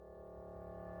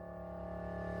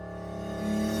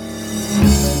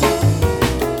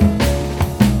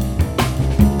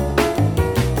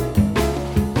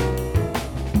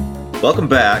Welcome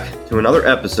back to another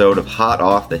episode of Hot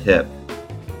Off the Hip.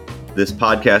 This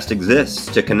podcast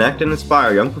exists to connect and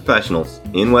inspire young professionals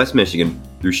in West Michigan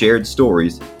through shared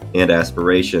stories and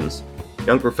aspirations.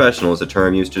 Young professional is a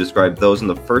term used to describe those in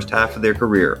the first half of their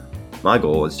career. My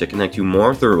goal is to connect you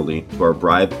more thoroughly to our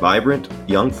vibrant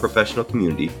young professional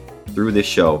community through this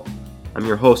show. I'm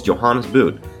your host, Johannes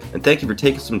Boot, and thank you for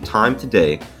taking some time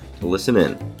today to listen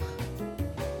in.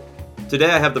 Today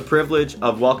I have the privilege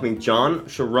of welcoming John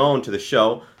Sharon to the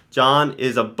show. John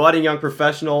is a budding young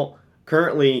professional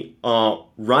currently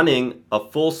running a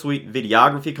full suite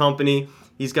videography company.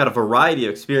 He's got a variety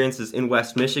of experiences in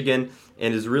West Michigan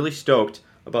and is really stoked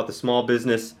about the small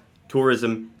business,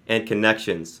 tourism, and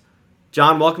connections.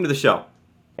 John, welcome to the show.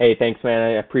 Hey, thanks, man.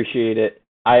 I appreciate it.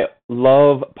 I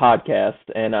love podcasts,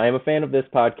 and I am a fan of this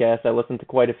podcast. I listen to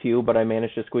quite a few, but I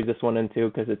managed to squeeze this one in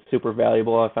too because it's super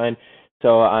valuable, I find.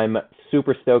 So I'm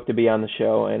super stoked to be on the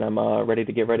show, and I'm ready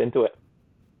to get right into it.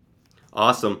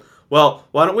 Awesome. Well,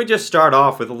 why don't we just start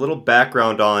off with a little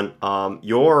background on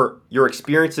your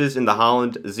experiences in the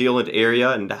Holland, Zeeland area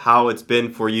and how it's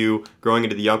been for you growing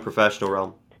into the young professional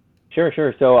realm. Sure.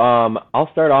 So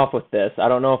I'll start off with this. I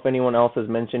don't know if anyone else has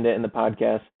mentioned it in the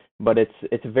podcast, but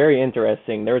it's very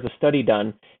interesting. There was a study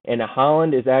done, and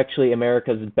Holland is actually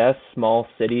America's best small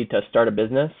city to start a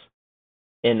business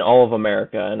in all of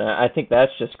America, and I think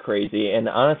that's just crazy. And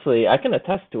honestly, I can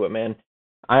attest to it, man.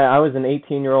 I was an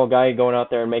 18-year-old guy going out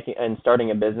there and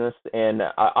starting a business, and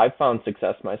I found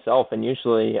success myself. And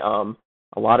usually,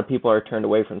 a lot of people are turned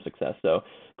away from success. So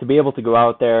to be able to go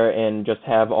out there and just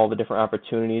have all the different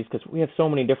opportunities, because we have so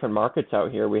many different markets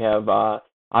out here. We have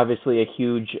obviously a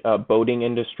huge boating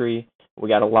industry. We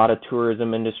got a lot of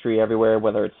tourism industry everywhere,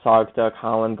 whether it's Saugatuck,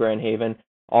 Holland, Grand Haven.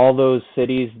 All those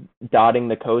cities dotting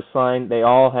the coastline, they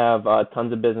all have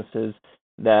tons of businesses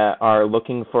that are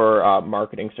looking for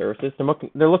marketing services.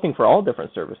 They're looking for all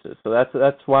different services. So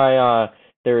that's why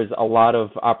there's a lot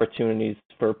of opportunities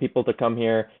for people to come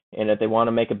here, and if they want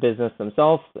to make a business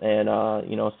themselves and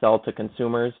sell to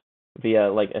consumers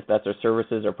via, like, if that's their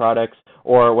services or products,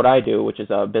 or what I do, which is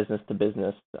a business to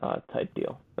business type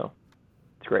deal. So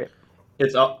it's great.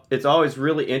 It's always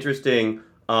really interesting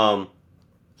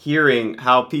hearing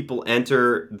how people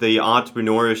enter the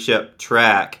entrepreneurship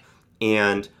track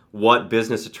and what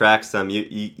business attracts them.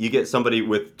 You get somebody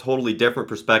with totally different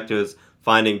perspectives,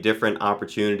 finding different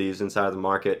opportunities inside of the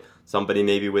market. Somebody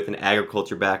maybe with an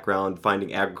agriculture background,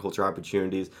 finding agriculture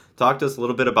opportunities. Talk to us a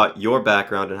little bit about your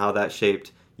background and how that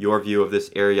shaped your view of this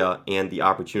area and the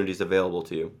opportunities available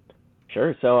to you.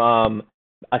 Sure. So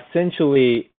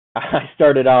essentially, I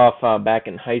started off back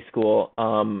in high school.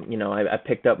 I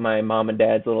picked up my mom and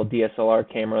dad's little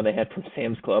DSLR camera they had from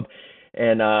Sam's Club,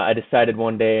 and I decided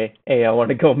one day, hey, I want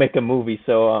to go make a movie.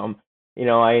 So,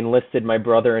 I enlisted my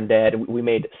brother and dad. We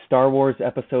made Star Wars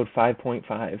Episode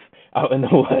 5.5 out in the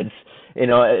woods.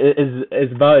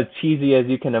 It's about as cheesy as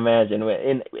you can imagine.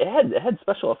 And it had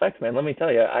special effects, man. Let me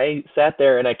tell you, I sat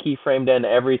there and I keyframed in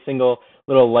every single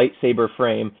little lightsaber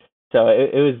frame. So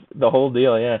it was the whole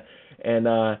deal, yeah. And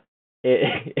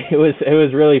it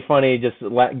was really funny just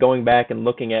going back and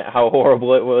looking at how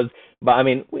horrible it was. But I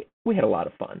mean, we had a lot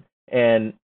of fun,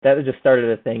 and that just started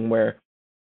a thing where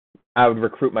I would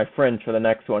recruit my friends for the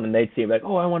next one, and they'd see like,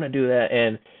 oh, I want to do that.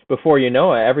 And before you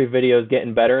know it, every video is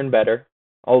getting better and better,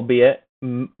 albeit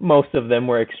most of them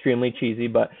were extremely cheesy.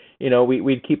 But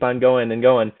we'd keep on going and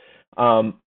going.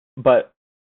 But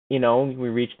we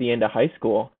reached the end of high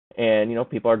school. And,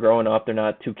 people are growing up. They're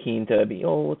not too keen to be,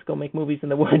 let's go make movies in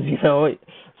the woods,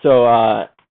 So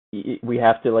we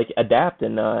have to, adapt.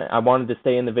 And I wanted to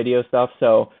stay in the video stuff.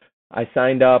 So I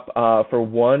signed up for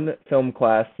one film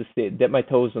class to dip my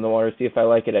toes in the water, see if I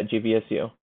like it at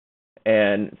GVSU.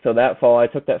 And so that fall, I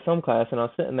took that film class, and I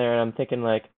was sitting there, and I'm thinking,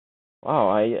 wow,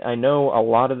 I know a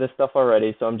lot of this stuff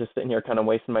already, so I'm just sitting here kind of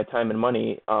wasting my time and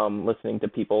money listening to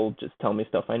people just tell me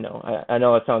stuff I know. I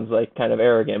know it sounds like kind of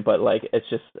arrogant, but it's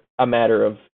just a matter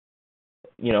of,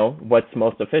 what's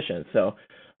most efficient. So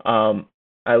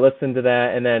I listened to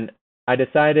that, and then I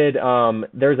decided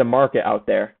there's a market out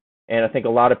there, and I think a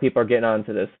lot of people are getting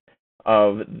onto this.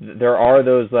 There are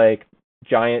those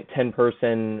giant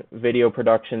 10-person video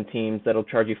production teams that'll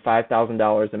charge you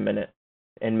 $5,000 a minute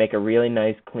and make a really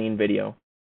nice, clean video.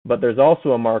 But there's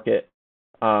also a market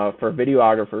for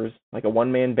videographers, like a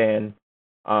one-man band,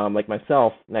 like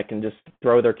myself, that can just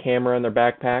throw their camera in their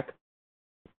backpack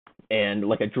and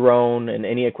a drone and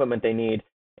any equipment they need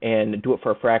and do it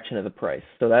for a fraction of the price.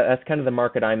 So that's kind of the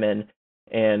market I'm in.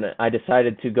 And I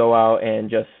decided to go out and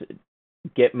just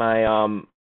get my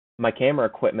my camera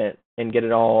equipment and get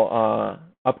it all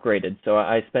upgraded. So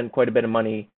I spent quite a bit of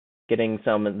money getting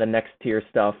some of the next tier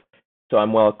stuff so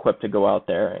I'm well equipped to go out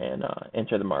there and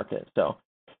enter the market. So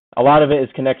a lot of it is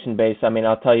connection based. I mean,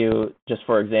 I'll tell you, just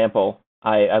for example,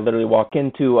 I literally walk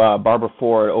into Barber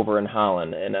Ford over in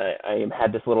Holland, and I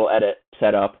had this little edit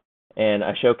set up, and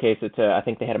I showcased it to, I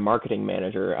think they had a marketing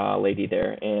manager lady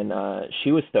there, and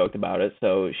she was stoked about it.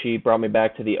 So she brought me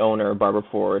back to the owner of Barber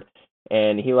Ford,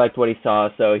 and he liked what he saw.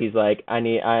 So he's like, I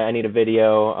need a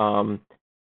video.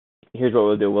 Here's what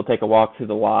we'll do. We'll take a walk through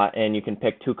the lot, and you can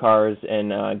pick 2 cars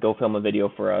and go film a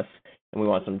video for us. And we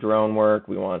want some drone work.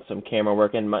 We want some camera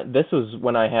work. And this was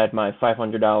when I had my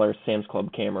 $500 Sam's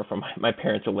Club camera from my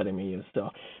parents were letting me use. So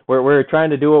we're trying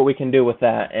to do what we can do with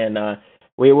that. And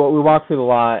we walked through the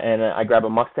lot, and I grab a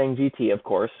Mustang GT, of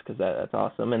course, because that's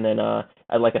awesome. And then I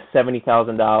had like a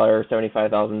 $70,000,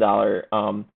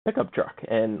 $75,000 pickup truck,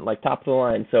 and like top of the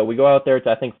line. So we go out there to,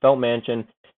 I think, Felt Mansion,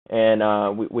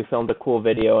 and we filmed a cool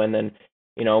video. And then,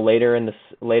 you know, later in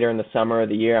the summer of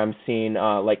the year, I'm seeing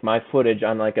like my footage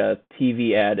on like a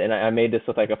TV ad, and I made this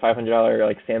with like a $500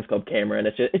 like Sam's Club camera, and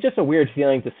it's just a weird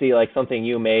feeling to see like something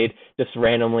you made just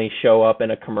randomly show up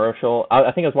in a commercial.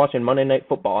 I think I was watching Monday Night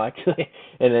Football actually,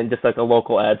 and then just like a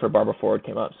local ad for Barber Ford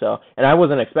came up. So, and I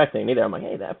wasn't expecting it either. I'm like,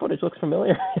 hey, that footage looks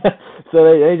familiar.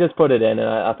 So they just put it in, and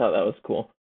I thought that was cool.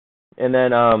 And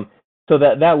then so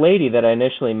that lady that I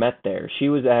initially met there, she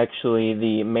was actually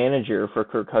the manager for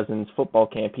Kirk Cousins' football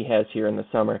camp he has here in the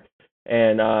summer,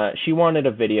 and she wanted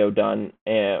a video done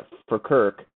for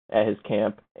Kirk at his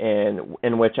camp, and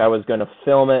in which I was going to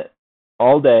film it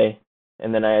all day,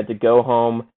 and then I had to go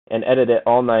home and edit it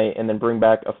all night, and then bring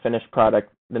back a finished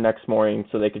product the next morning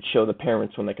so they could show the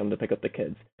parents when they come to pick up the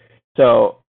kids.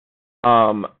 So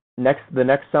the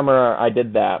next summer I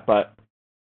did that, but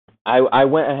I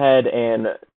went ahead and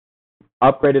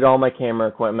upgraded all my camera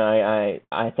equipment.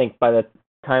 I think by the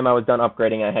time I was done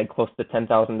upgrading, I had close to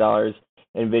 $10,000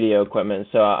 in video equipment.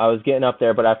 So I was getting up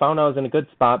there, but I found I was in a good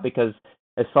spot because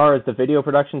as far as the video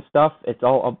production stuff, it's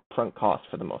all upfront costs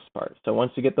for the most part. So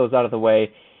once you get those out of the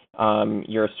way,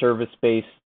 you're a service-based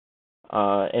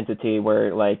entity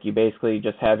where like you basically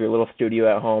just have your little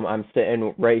studio at home. I'm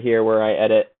sitting right here where I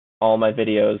edit all my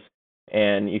videos,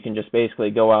 and you can just basically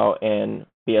go out and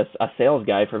be a sales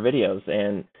guy for videos.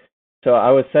 And so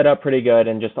I was set up pretty good,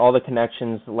 and just all the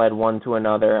connections led one to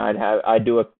another. I'd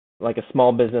do a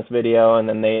small business video, and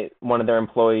then one of their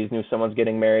employees knew someone's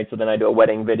getting married, so then I do a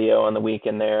wedding video on the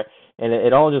weekend there, and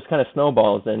it all just kind of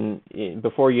snowballs. And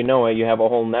before you know it, you have a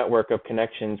whole network of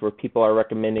connections where people are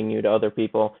recommending you to other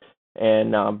people,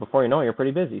 and before you know it, you're pretty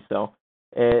busy. So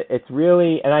it's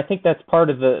really, and I think that's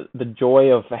part of the joy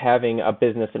of having a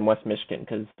business in West Michigan,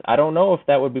 because I don't know if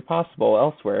that would be possible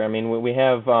elsewhere. I mean, we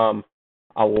have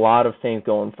a lot of things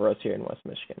going for us here in West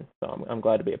Michigan. So I'm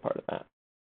glad to be a part of that.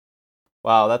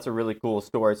 Wow, that's a really cool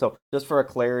story. So just for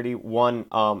clarity,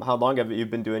 how long have you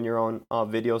been doing your own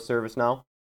video service now?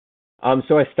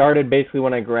 So I started basically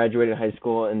when I graduated high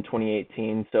school in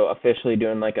 2018. So officially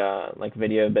doing like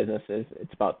video businesses,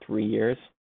 it's about 3 years.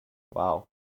 Wow.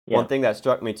 Yeah. One thing that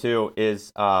struck me too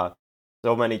is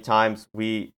so many times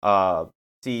we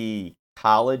see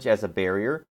college as a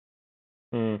barrier.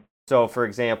 So for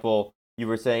example, you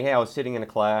were saying, hey, I was sitting in a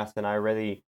class and I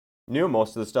already knew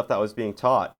most of the stuff that was being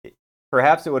taught.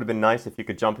 Perhaps it would have been nice if you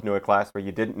could jump into a class where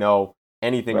you didn't know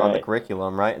anything on the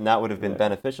curriculum, right? And that would have been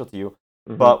beneficial to you.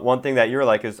 Mm-hmm. But one thing that you're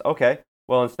like is, okay,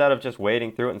 well, instead of just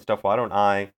wading through it and stuff, why don't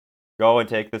I go and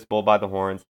take this bull by the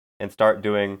horns and start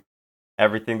doing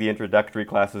everything the introductory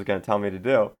class is going to tell me to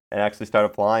do and actually start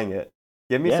applying it?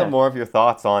 Give me some more of your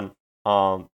thoughts on,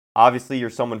 obviously, you're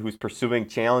someone who's pursuing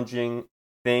challenging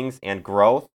things and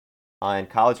growth. And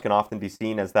college can often be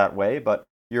seen as that way, but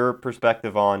your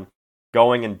perspective on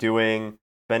going and doing,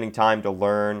 spending time to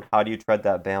learn, how do you tread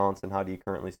that balance, and how do you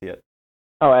currently see it?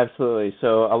 Oh, absolutely.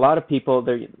 So a lot of people,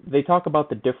 they talk about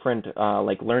the different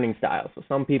learning styles. So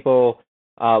some people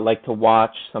like to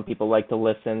watch, some people like to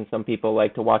listen, some people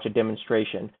like to watch a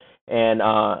demonstration. And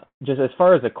just as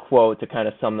far as a quote to kind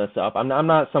of sum this up, I'm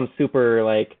not some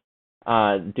super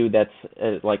dude that's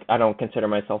I don't consider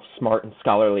myself smart and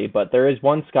scholarly, but there is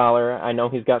one scholar, I know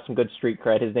he's got some good street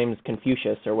cred, his name is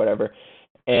Confucius or whatever,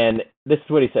 and this is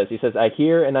what he says. He says, I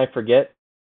hear and I forget,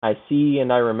 I see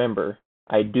and I remember,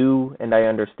 I do and I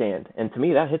understand. And to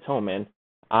me that hits home, man.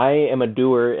 I am a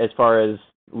doer as far as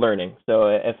learning. So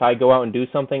if I go out and do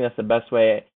something, that's the best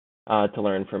way to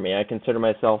learn for me. I consider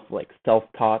myself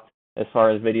self-taught as far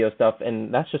as video stuff,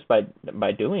 and that's just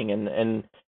by doing. And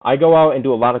I go out and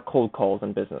do a lot of cold calls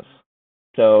in business.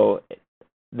 So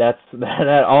that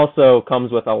also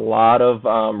comes with a lot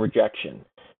of rejection.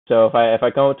 So if I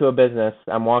go into a business,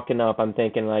 I'm walking up, I'm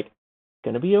thinking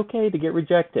going to be okay to get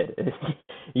rejected.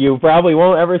 You probably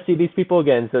won't ever see these people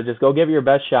again, so just go give it your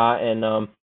best shot, and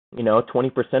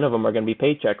 20% of them are going to be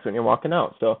paychecks when you're walking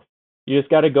out. So you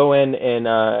just got to go in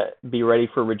and be ready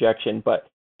for rejection. But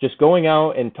just going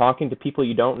out and talking to people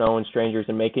you don't know and strangers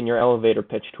and making your elevator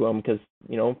pitch to them, because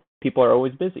people are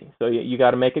always busy. So you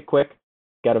got to make it quick,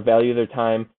 got to value their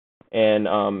time,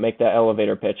 and make that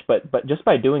elevator pitch. But just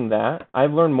by doing that,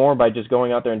 I've learned more by just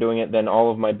going out there and doing it than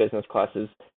all of my business classes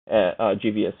at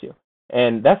GVSU.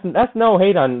 And that's no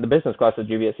hate on the business class at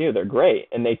GVSU. They're great,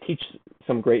 and they teach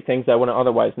some great things I wouldn't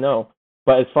otherwise know.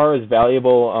 But as far as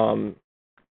valuable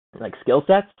like skill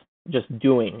sets, just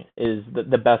doing is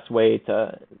the best way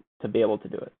to be able to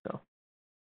do it. So.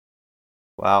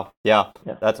 Wow. Yeah,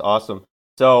 that's awesome.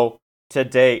 So to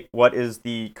date, what is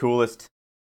the coolest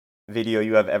video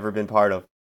you have ever been part of?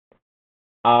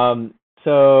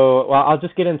 Well, I'll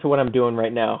just get into what I'm doing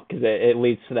right now because it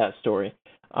leads to that story.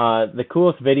 The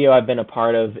coolest video I've been a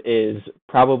part of is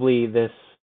probably this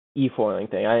e-foiling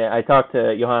thing. I talked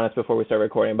to Johannes before we started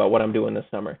recording about what I'm doing this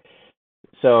summer.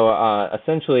 So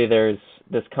essentially there's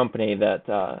this company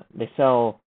that they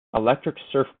sell electric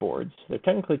surfboards. They're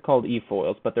technically called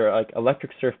e-foils, but they're like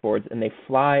electric surfboards, and they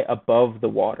fly above the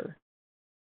water.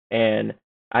 And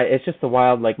it's just the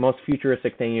wild, like, most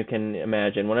futuristic thing you can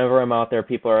imagine. Whenever I'm out there,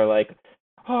 people are like,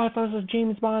 oh, I thought it was a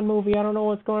James Bond movie. I don't know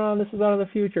what's going on. This is out of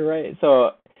the future, right?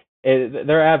 So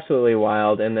they're absolutely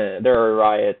wild, and they're a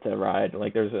riot to ride.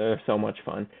 Like, they're so much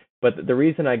fun. But the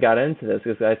reason I got into this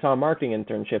is I saw a marketing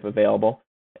internship available,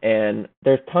 and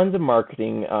there's tons of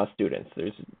marketing students.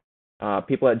 There's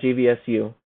people at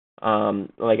GVSU.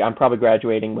 Like, I'm probably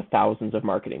graduating with thousands of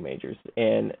marketing majors.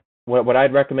 And what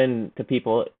I'd recommend to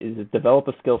people is develop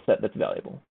a skill set that's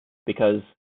valuable, because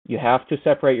you have to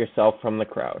separate yourself from the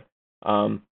crowd.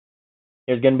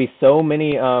 There's going to be so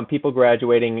many people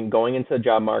graduating and going into the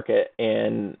job market,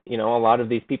 and a lot of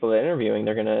these people that are interviewing,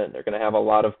 they're gonna have a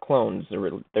lot of clones.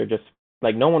 They're just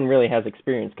like, no one really has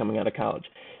experience coming out of college.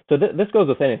 So this goes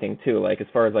with anything too. Like, as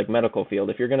far as like medical field,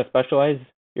 if you're going to specialize,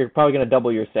 you're probably going to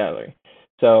double your salary.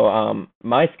 So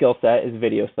my skill set is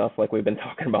video stuff, like we've been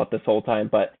talking about this whole time.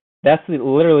 But that's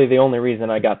literally the only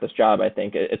reason I got this job. I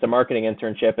think it's a marketing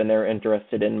internship, and they're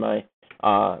interested in my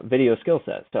video skill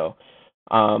set. So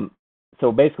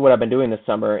basically what I've been doing this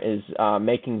summer is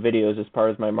making videos as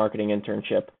part of my marketing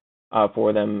internship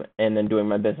for them, and then doing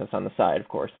my business on the side, of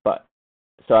course. But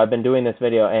so I've been doing this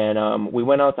video, and we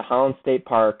went out to Holland State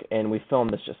Park, and we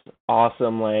filmed this just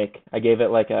awesome, like, I gave it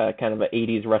like a kind of a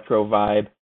 80s retro vibe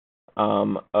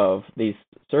of these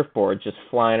surfboards just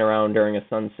flying around during a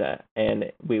sunset.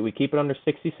 And we keep it under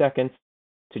 60 seconds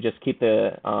to just keep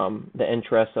the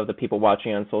interest of the people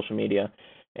watching on social media.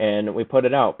 And we put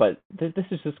it out. But this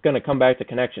is just going to come back to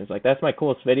connections. Like, that's my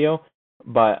coolest video.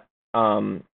 But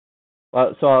so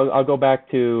I'll go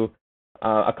back to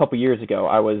a couple years ago.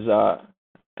 I was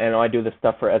I do this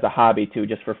stuff as a hobby too,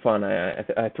 just for fun.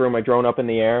 I throw my drone up in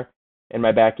the air in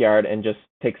my backyard and just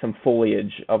take some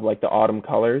foliage of like the autumn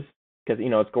colors, because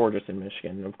it's gorgeous in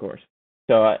Michigan, of course.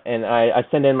 So and I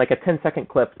send in like a 10-second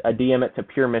clip. I DM it to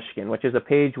Pure Michigan, which is a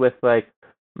page with like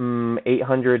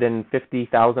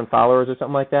 850,000 followers or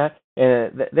something like that.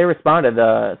 And they responded.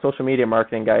 The social media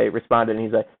marketing guy responded, and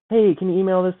he's like, "Hey, can you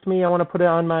email this to me? I want to put it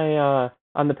on my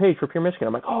on the page for Pure Michigan."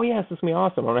 I'm like, "Oh yes, this is gonna be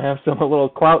awesome. I'm gonna have some little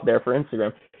clout there for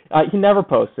Instagram." He never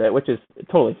posts it, which is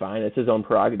totally fine. It's his own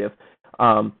prerogative.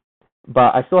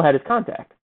 But I still had his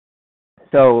contact.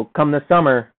 So come this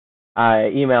summer, I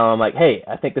email him like, "Hey,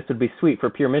 I think this would be sweet for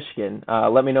Pure Michigan.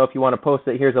 Let me know if you want to post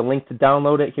it. Here's a link to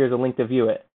download it. Here's a link to view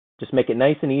it. Just make it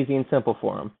nice and easy and simple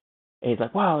for him." And he's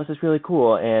like, "Wow, this is really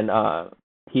cool." And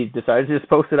he decided to just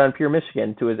post it on Pure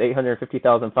Michigan to his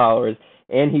 850,000 followers,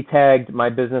 and he tagged my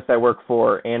business I work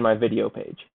for and my video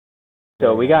page.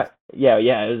 So we got, it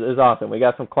was awesome. We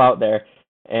got some clout there,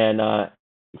 and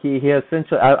he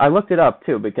essentially, I looked it up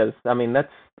too, because I mean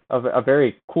that's a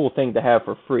very cool thing to have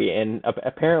for free, and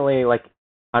apparently, like,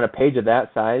 on a page of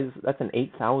that size, that's an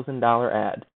 $8,000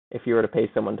 ad if you were to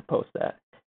pay someone to post that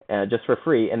just for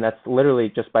free, and that's literally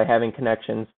just by having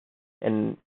connections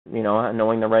and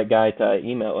knowing the right guy to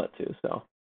email it to. So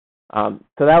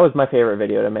that was my favorite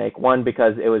video to make. One,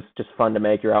 because it was just fun to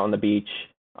make. You're out on the beach.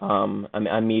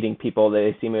 I'm meeting people.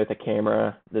 They see me with a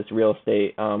camera. This real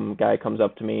estate guy comes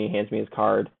up to me, hands me his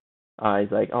card.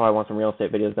 He's like, "Oh, I want some real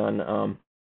estate videos done."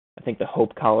 I think the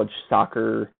Hope College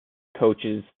soccer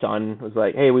coach's son was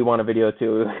like, "Hey, we want a video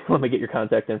too. Let me get your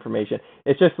contact information."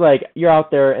 It's just like, you're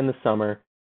out there in the summer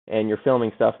and you're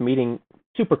filming stuff, meeting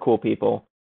super cool people,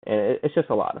 and it's just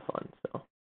a lot of fun. So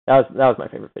that was my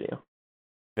favorite video.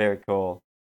 Very cool.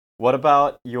 What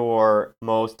about your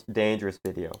most dangerous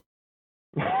video?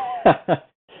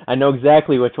 I know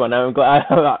exactly which one. I'm glad.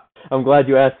 I'm glad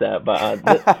you asked that.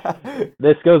 But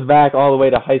this goes back all the way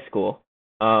to high school.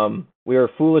 We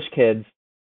were foolish kids,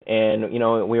 and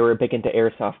we were big into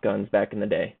airsoft guns back in the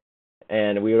day,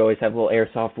 and we would always have little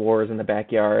airsoft wars in the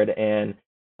backyard. And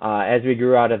as we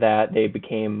grew out of that, they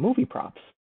became movie props,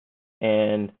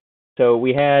 and so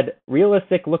we had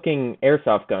realistic looking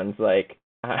airsoft guns. Like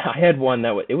I had one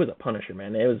that it was a Punisher,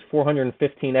 man. It was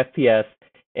 415 FPS,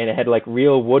 and it had like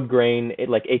real wood grain,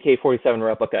 like AK-47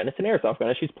 replica, and it's an airsoft gun.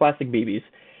 It shoots plastic BBs,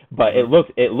 but it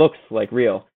looks like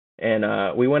real.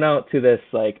 And we went out to this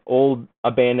like old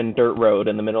abandoned dirt road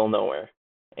in the middle of nowhere,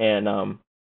 and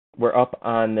we're up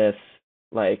on this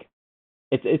like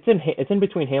it's in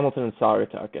between Hamilton and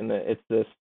Saugatuck, and it's this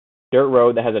dirt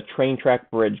road that has a train track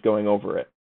bridge going over it,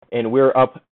 and we're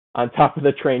up on top of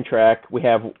the train track. We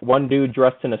have one dude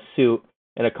dressed in a suit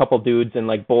and a couple dudes in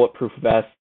like bulletproof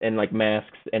vests and like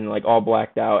masks and like all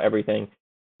blacked out everything,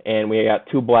 and we got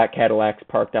two black Cadillacs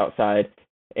parked outside,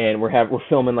 and we're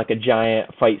filming like a giant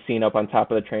fight scene up on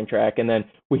top of the train track, and then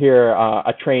we hear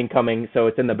a train coming, so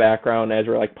it's in the background as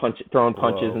we're like throwing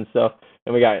punches Whoa. and stuff,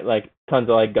 and we got like tons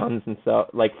of like guns and stuff,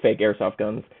 like fake airsoft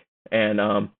guns,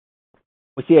 and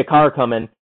we see a car coming,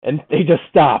 and they just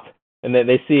stop, and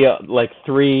they see like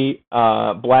three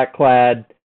black clad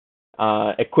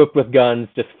equipped with guns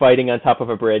just fighting on top of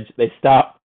a bridge. They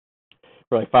stop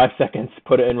for like 5 seconds,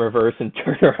 put it in reverse, and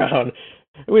turn around.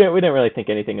 We didn't really think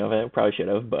anything of it. Probably should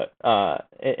have, but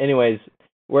anyways,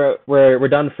 we're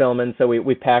done filming, so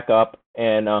we pack up,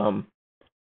 and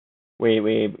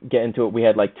we get into it. We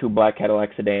had like two black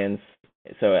Cadillac sedans,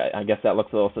 so I guess that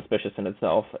looks a little suspicious in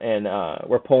itself. And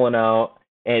we're pulling out,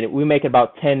 and we make it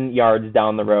about 10 yards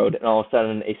down the road, and all of a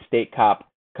sudden a state cop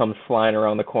comes flying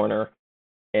around the corner,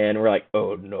 and we're like,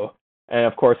 oh no! And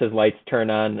of course his lights turn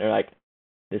on. And they're like,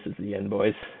 this is the end,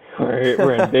 boys.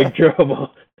 We're in big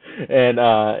trouble.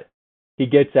 And he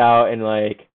gets out, and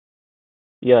like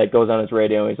he like goes on his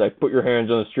radio, and he's like, put your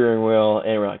hands on the steering wheel,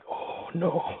 and we're like, oh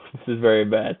no, this is very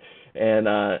bad.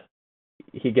 And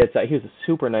he gets out. He was a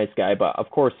super nice guy, but of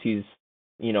course he's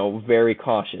very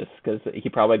cautious, because he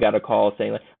probably got a call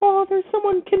saying like, oh, there's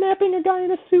someone kidnapping a guy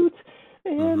in a suit,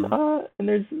 and and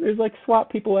there's like SWAT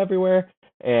people everywhere.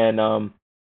 And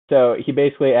so he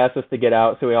basically asked us to get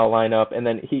out, so we all line up, and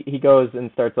then he goes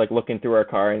and starts like looking through our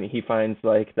car, and he finds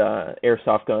like the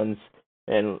airsoft guns,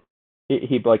 and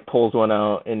he like pulls one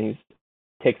out, and he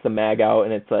takes the mag out,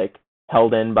 and it's like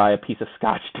held in by a piece of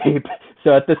Scotch tape.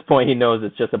 So at this point he knows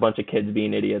it's just a bunch of kids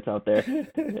being idiots out there.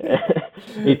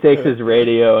 He takes his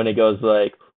radio, and he goes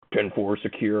like 10-4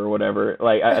 secure or whatever.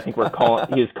 Like I think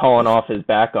he's calling off his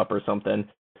backup or something.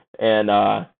 And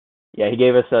yeah, he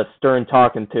gave us a stern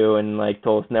talking to, and like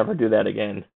told us never do that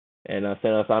again, and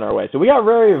sent us on our way. So we got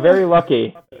very, very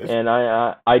lucky, and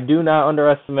I do not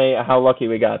underestimate how lucky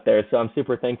we got there. So I'm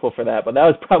super thankful for that. But that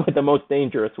was probably the most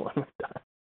dangerous one we've done.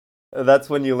 That's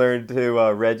when you learned to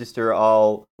register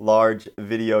all large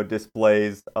video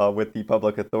displays with the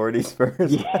public authorities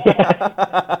first.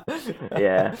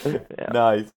 Yeah.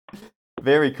 Nice.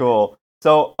 Very cool.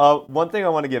 So one thing I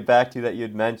want to get back to that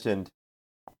you'd mentioned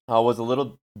was a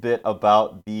little bit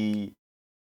about the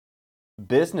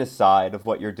business side of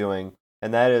what you're doing,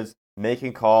 and that is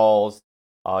making calls,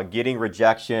 getting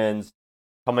rejections,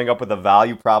 coming up with a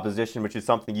value proposition, which is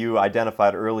something you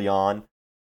identified early on.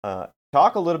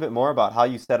 Talk a little bit more about how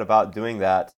you set about doing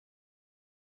that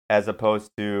as opposed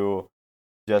to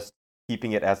just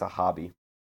keeping it as a hobby.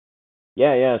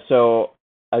 Yeah. So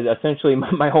essentially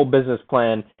my whole business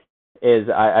plan is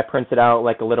I printed out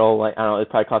like a little, like, I don't know, it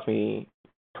probably cost me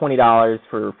 $20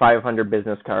 for 500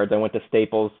 business cards. I went to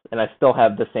Staples, and I still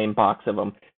have the same box of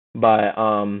them. But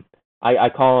I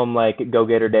call them like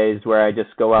go-getter days, where I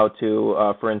just go out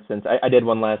to, for instance, I did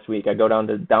one last week. I go down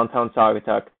to downtown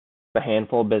Saugatuck, a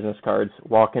handful of business cards,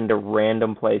 walk into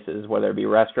random places, whether it be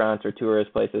restaurants or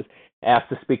tourist places, ask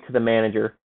to speak to the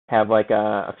manager, have like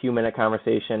a few-minute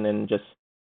conversation, and just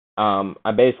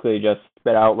I basically just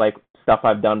spit out like stuff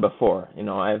I've done before.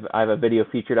 I have a video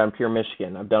featured on Pure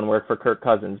Michigan. I've done work for Kirk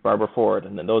Cousins, Barbara Ford,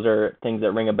 and those are things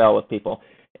that ring a bell with people.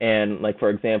 And like, for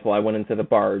example, I went into the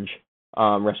Barge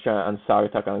restaurant on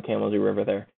Saugatuck on the Kalamazoo River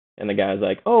there, and the guy's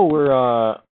like, "Oh,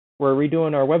 we're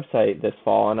redoing our website this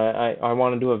fall, and I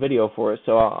want to do a video for it,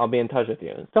 so I'll be in touch with you."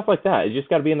 And stuff like that. You just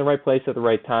got to be in the right place at the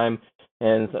right time.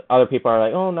 And other people are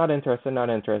like, "Oh, not interested,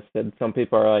 not interested." Some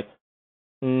people are like,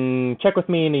 "Check with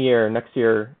me in a year. Next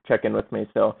year, check in with me."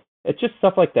 So it's just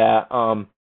stuff like that.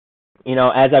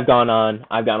 As I've gone on,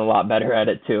 I've gotten a lot better at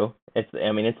it too. It's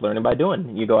learning by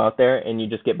doing. You go out there and you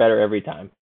just get better every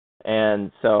time.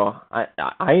 And so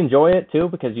I enjoy it too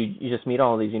because you just meet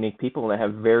all these unique people that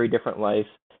have very different lives.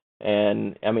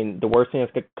 And I mean, the worst thing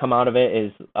that could come out of it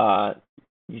is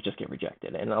you just get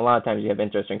rejected. And a lot of times you have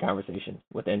interesting conversations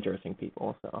with interesting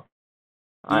people. So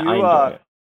Do I you enjoy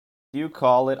do you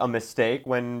call it a mistake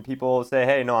when people say,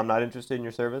 "Hey, no, I'm not interested in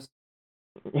your service"?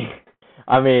 it.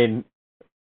 I mean,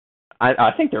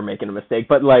 I think they're making a mistake,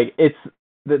 but like this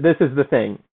is the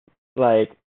thing.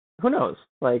 Like, who knows?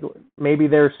 Like, maybe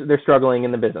they're struggling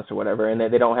in the business or whatever, and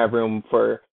they don't have room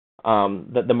for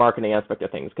the marketing aspect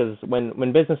of things. Because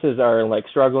when businesses are like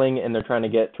struggling and they're trying to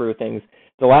get through things,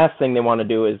 the last thing they want to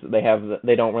do is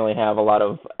they don't really have a lot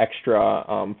of extra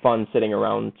funds sitting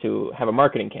around to have a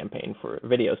marketing campaign for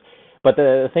videos. But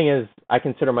the thing is, I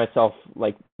consider myself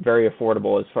like very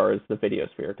affordable as far as the video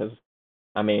sphere, because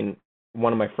I mean,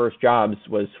 one of my first jobs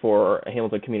was for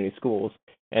Hamilton Community Schools,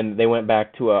 and they went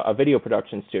back to a video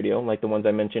production studio, like the ones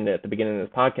I mentioned at the beginning of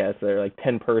this podcast. They're like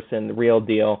 10-person, the real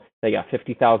deal. They got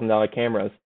 $50,000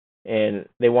 cameras, and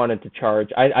they wanted to charge.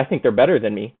 I think they're better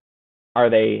than me. Are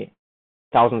they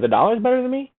thousands of dollars better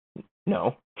than me?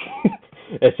 No.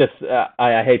 It's just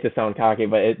I hate to sound cocky,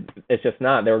 but it's just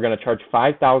not. They were going to charge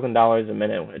 $5,000 a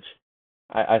minute, which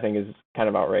I think is kind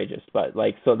of outrageous. But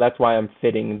like, so that's why I'm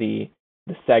fitting the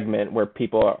segment where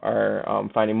people are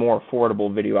finding more affordable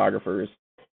videographers,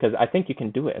 because I think you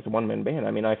can do it as a one-man band.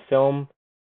 I mean, I film,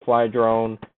 fly a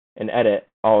drone, and edit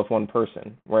all as one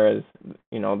person, whereas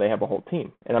they have a whole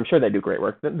team, and I'm sure they do great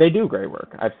work. They do great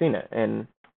work. I've seen it, and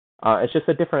it's just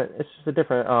a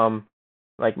different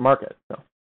like market. So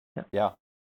Yeah,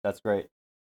 that's great.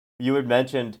 You had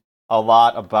mentioned a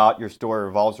lot about your story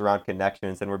revolves around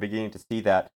connections, and we're beginning to see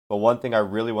that. But one thing I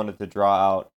really wanted to draw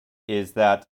out is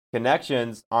that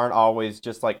connections aren't always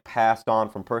just like passed on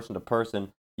from person to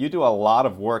person. You do a lot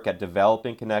of work at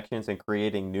developing connections and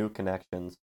creating new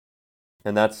connections.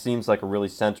 And that seems like a really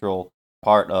central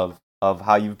part of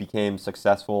how you became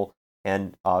successful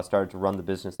and started to run the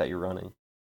business that you're running.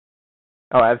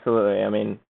 oh, absolutely. I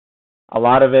mean, a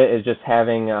lot of it is just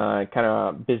having kind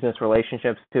of business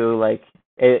relationships too. Like,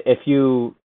 if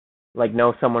you like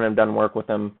know someone and done work with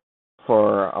them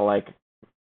for like,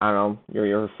 I don't know,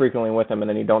 you're frequently with them and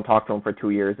then you don't talk to them for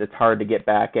 2 years, it's hard to get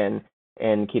back and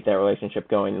keep that relationship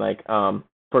going. Like,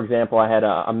 for example, I had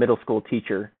a middle school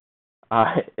teacher,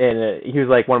 and he was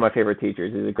like one of my favorite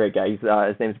teachers. He's a great guy.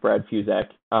 His name's Brad Fuzek,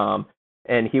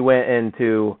 and he went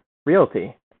into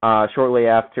realty shortly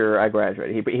after I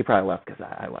graduated. He probably left because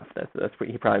I left.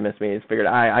 He probably missed me. He's figured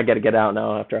I got to get out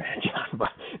now after I had a job. But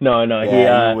no,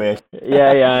 Yeah, you wish.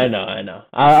 yeah, I know.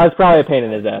 I was probably a pain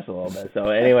in his ass a little bit. So,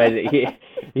 anyways,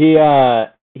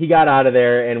 he got out of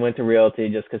there and went to realty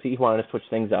just because he wanted to switch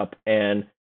things up. And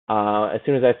as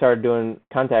soon as I started doing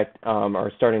contact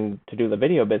or starting to do the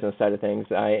video business side of things,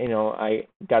 I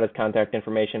got his contact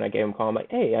information. I gave him a call. I'm like,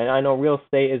 hey, I know real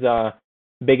estate is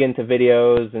big into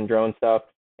videos and drone stuff.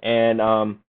 And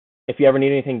if you ever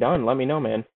need anything done, let me know,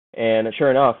 man. And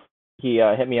sure enough, he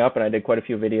hit me up, and I did quite a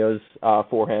few videos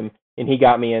for him. And he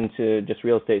got me into just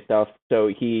real estate stuff. So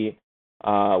he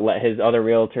let his other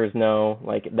realtors know,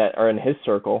 like, that are in his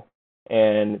circle.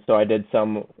 And so I did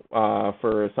some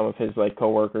for some of his like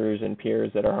coworkers and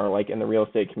peers that are like in the real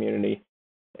estate community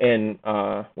in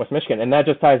West Michigan. And that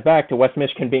just ties back to West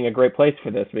Michigan being a great place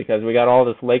for this, because we got all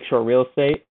this lakeshore real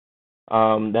estate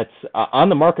that's on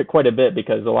the market quite a bit,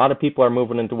 because a lot of people are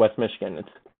moving into West Michigan.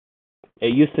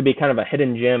 It used to be kind of a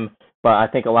hidden gem, but I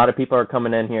think a lot of people are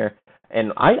coming in here,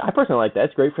 and I personally like that.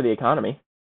 It's great for the economy,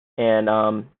 and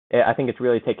I think it's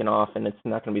really taken off, and it's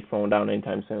not going to be slowing down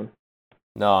anytime soon.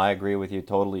 No, I agree with you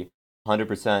totally,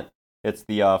 100%. It's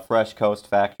the fresh coast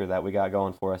factor that we got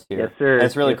going for us here. Yes, sir. And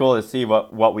it's really Yes. cool to see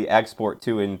what we export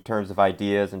to in terms of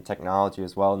ideas and technology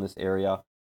as well in this area.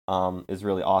 Is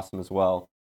really awesome as well.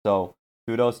 So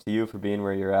kudos to you for being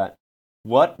where you're at.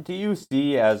 What do you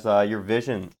see as your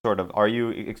vision? Sort of, are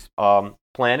you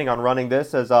planning on running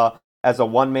this as a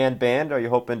one-man band? Are you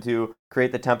hoping to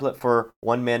create the template for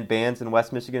one-man bands in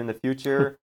West Michigan in the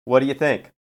future? What do you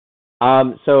think?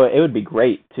 So it would be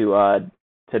great to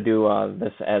do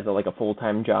this as like a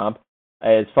full-time job.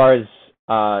 As far as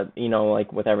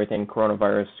like with everything,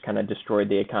 coronavirus kind of destroyed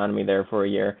the economy there for a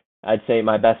year. I'd say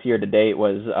my best year to date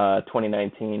was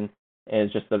 2019.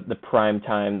 Is just the prime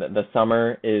time. The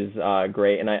summer is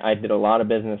great, and I did a lot of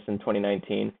business in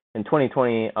 2019. In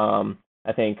 2020,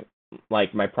 I think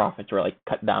like my profits were like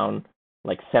cut down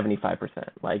like 75%.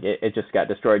 Like it just got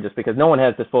destroyed just because no one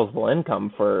has disposable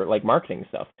income for like marketing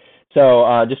stuff.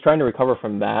 So just trying to recover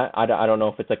from that. I don't know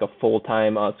if it's like a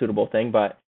full-time suitable thing,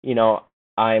 but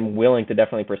I'm willing to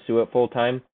definitely pursue it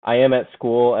full-time. I am at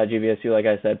school at GVSU, like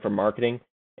I said, for marketing,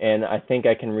 and I think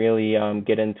I can really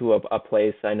get into a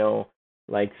place. I know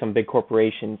like some big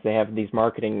corporations, they have these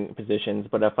marketing positions,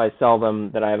 but if I sell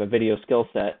them that I have a video skill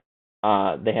set,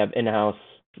 they have in-house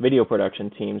video production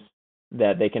teams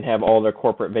that they can have all their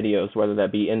corporate videos, whether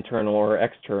that be internal or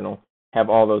external, have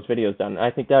all those videos done.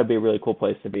 I think that would be a really cool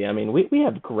place to be. I mean, we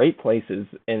have great places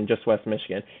in just West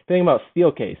Michigan. Think about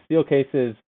Steelcase. Steelcase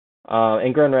is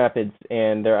in Grand Rapids,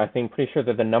 and they're, I think, pretty sure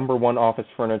they're the number one office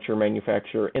furniture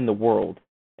manufacturer in the world.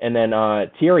 And then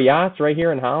Tierra Yachts right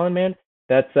here in Holland, man,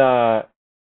 that's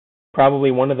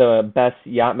probably one of the best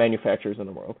yacht manufacturers in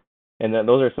the world. And then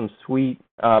those are some sweet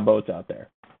boats out there.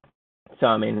 So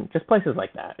I mean, just places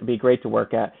like that. It'd be great to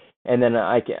work at. And then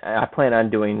I plan on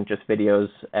doing just videos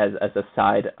as a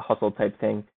side hustle type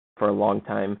thing for a long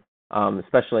time.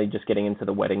 Especially just getting into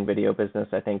the wedding video business,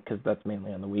 I think, because that's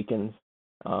mainly on the weekends.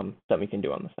 Something you can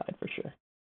do on the side for sure.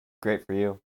 Great for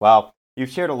you. Wow,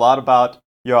 you've shared a lot about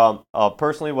your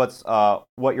personally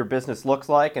what your business looks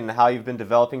like and how you've been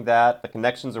developing that, the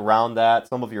connections around that,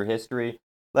 some of your history.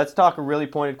 Let's talk a really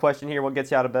pointed question here. What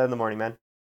gets you out of bed in the morning, man?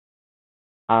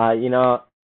 You know,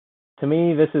 to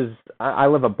me, I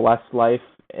live a blessed life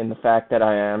in the fact that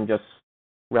I am just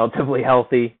relatively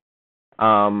healthy.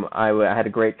 I had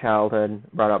a great childhood,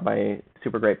 brought up by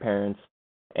super great parents,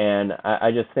 and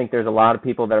I just think there's a lot of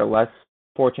people that are less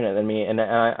fortunate than me, and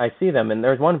I see them. And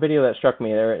there's one video that struck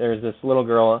me. There's this little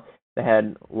girl that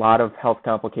had a lot of health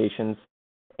complications,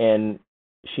 and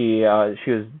she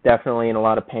was definitely in a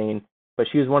lot of pain, but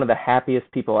she was one of the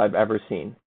happiest people I've ever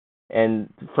seen.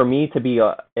 And for me to be,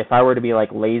 if I were to be like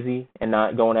lazy and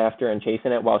not going after and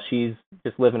chasing it while she's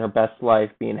just living her best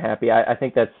life, being happy, I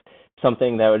think that's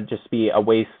something that would just be a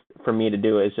waste for me to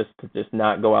do, is just to just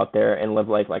not go out there and live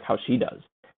life like how she does,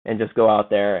 and just go out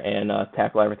there and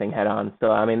tackle everything head on.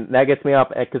 So I mean, that gets me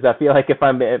up because I feel like if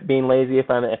I'm being lazy, if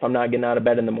I'm not getting out of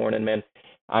bed in the morning, man,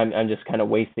 I'm just kind of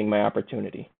wasting my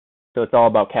opportunity. So it's all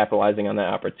about capitalizing on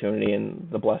that opportunity and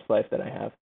the blessed life that I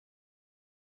have.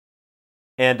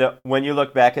 And when you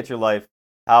look back at your life,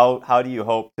 how do you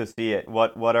hope to see it?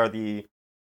 What are the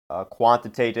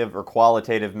quantitative or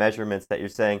qualitative measurements that you're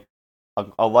saying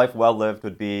a life well lived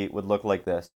would look like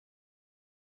this?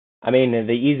 I mean,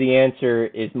 the easy answer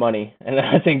is money, and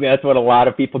I think that's what a lot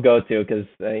of people go to because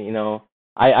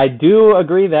I do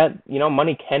agree that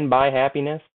money can buy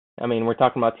happiness. I mean, we're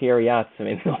talking about Tierra Yachts. I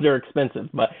mean, those are expensive,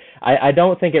 but I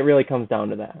don't think it really comes down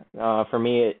to that. For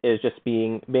me, it is just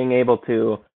being able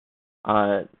to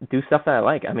do stuff that I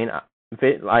like. I mean,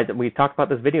 we talked about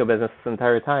this video business this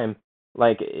entire time.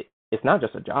 Like, it's not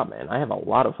just a job, man. I have a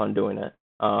lot of fun doing it.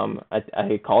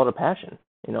 I call it a passion.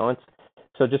 It's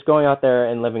so just going out there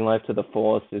and living life to the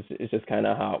fullest is just kind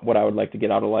of what I would like to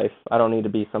get out of life. I don't need to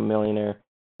be some millionaire,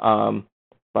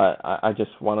 but I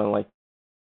just want to like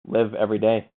live every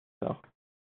day. So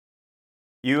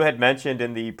you had mentioned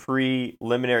in the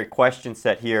preliminary question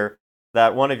set here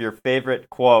that one of your favorite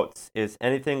quotes is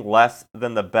 "anything less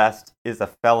than the best is a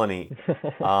felony."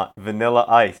 Vanilla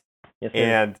Ice. Yes, sir.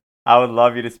 And I would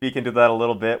love you to speak into that a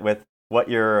little bit with what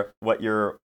your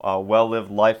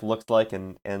well-lived life looks like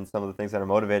and some of the things that are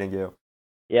motivating you.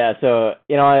 Yeah, so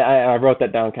I wrote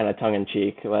that down kind of tongue in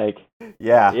cheek, like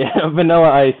yeah, Vanilla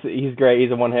Ice, he's great,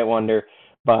 he's a one-hit wonder,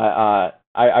 but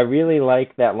I really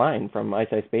like that line from Ice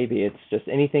Ice Baby. It's just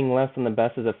anything less than the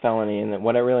best is a felony, and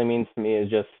what it really means to me is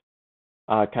just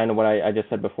kind of what I just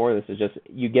said before. This is just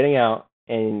you getting out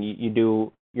and you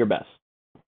do your best.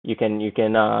 You can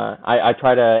I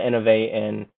try to innovate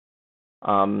and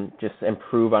just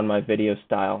improve on my video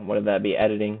style, whether that be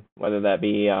editing, whether that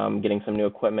be getting some new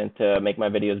equipment to make my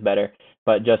videos better,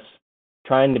 but just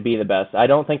trying to be the best. I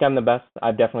don't think I'm the best.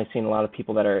 I've definitely seen a lot of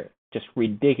people that are just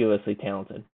ridiculously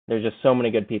talented. There's just so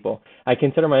many good people. I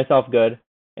consider myself good,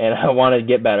 and I want to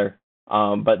get better.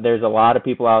 But there's a lot of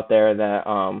people out there that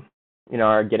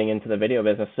are getting into the video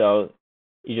business. So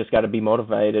you just got to be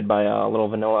motivated by a little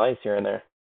Vanilla Ice here and there.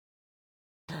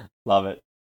 Love it.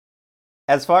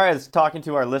 As far as talking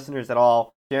to our listeners at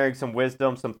all, sharing some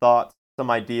wisdom, some thoughts,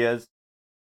 some ideas,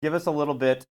 give us a little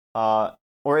bit,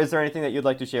 or is there anything that you'd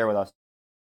like to share with us?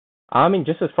 I mean,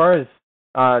 just as far as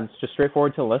it's just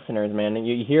straightforward to listeners, man. And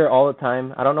you hear all the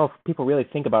time. I don't know if people really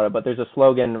think about it, but there's a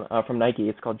slogan from Nike.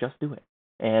 It's called "Just Do It."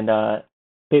 And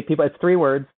people, it's 3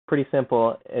 words, pretty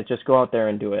simple. It's just go out there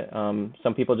and do it.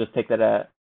 Some people just take that at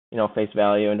face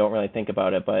value and don't really think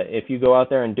about it. But if you go out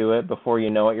there and do it, before you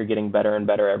know it, you're getting better and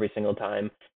better every single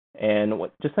time. And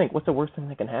just think, what's the worst thing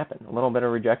that can happen? A little bit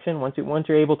of rejection. Once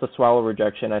you're able to swallow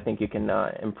rejection, I think you can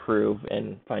improve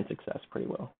and find success pretty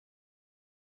well.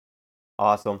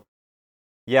 Awesome.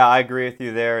 Yeah, I agree with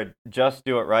you there. Just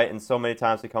do it, right? And so many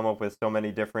times we come up with so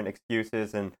many different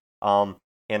excuses, and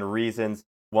and reasons.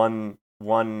 One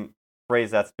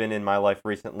phrase that's been in my life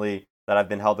recently that I've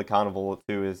been held accountable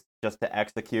to is just to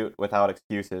execute without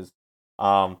excuses.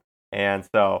 And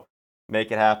so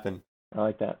make it happen. I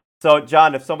like that. So,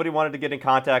 John, if somebody wanted to get in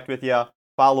contact with you,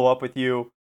 follow up with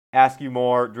you, ask you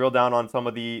more, drill down on some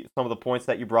of the points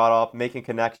that you brought up, making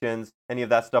connections, any of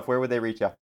that stuff, where would they reach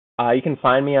you? You can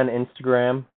find me on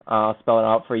Instagram. I'll spell it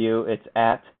out for you. It's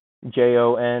at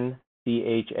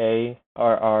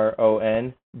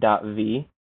JONCHARRON.V.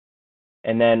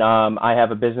 And then I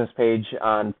have a business page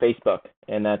on Facebook,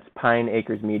 and that's Pine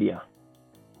Acres Media.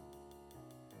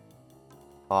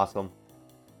 Awesome.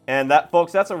 And that,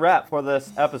 folks, that's a wrap for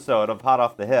this episode of Hot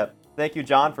Off the Hip. Thank you,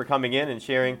 John, for coming in and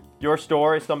sharing your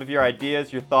story, some of your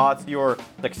ideas, your thoughts, your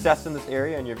success in this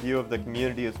area, and your view of the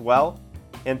community as well.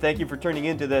 And thank you for tuning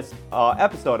into this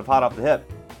episode of Hot Off the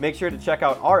Hip. Make sure to check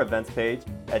out our events page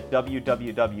at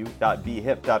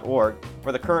www.bhip.org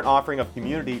for the current offering of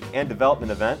community and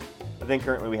development events. I think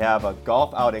currently we have a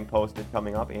golf outing posted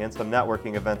coming up and some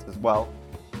networking events as well.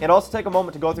 And also take a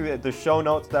moment to go through the show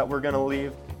notes that we're going to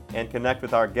leave and connect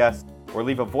with our guests, or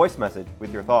leave a voice message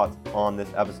with your thoughts on this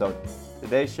episode.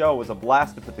 Today's show was a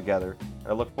blast to put together, and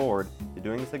I look forward to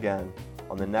doing this again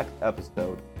on the next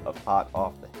episode of Hot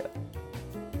Off the Hip.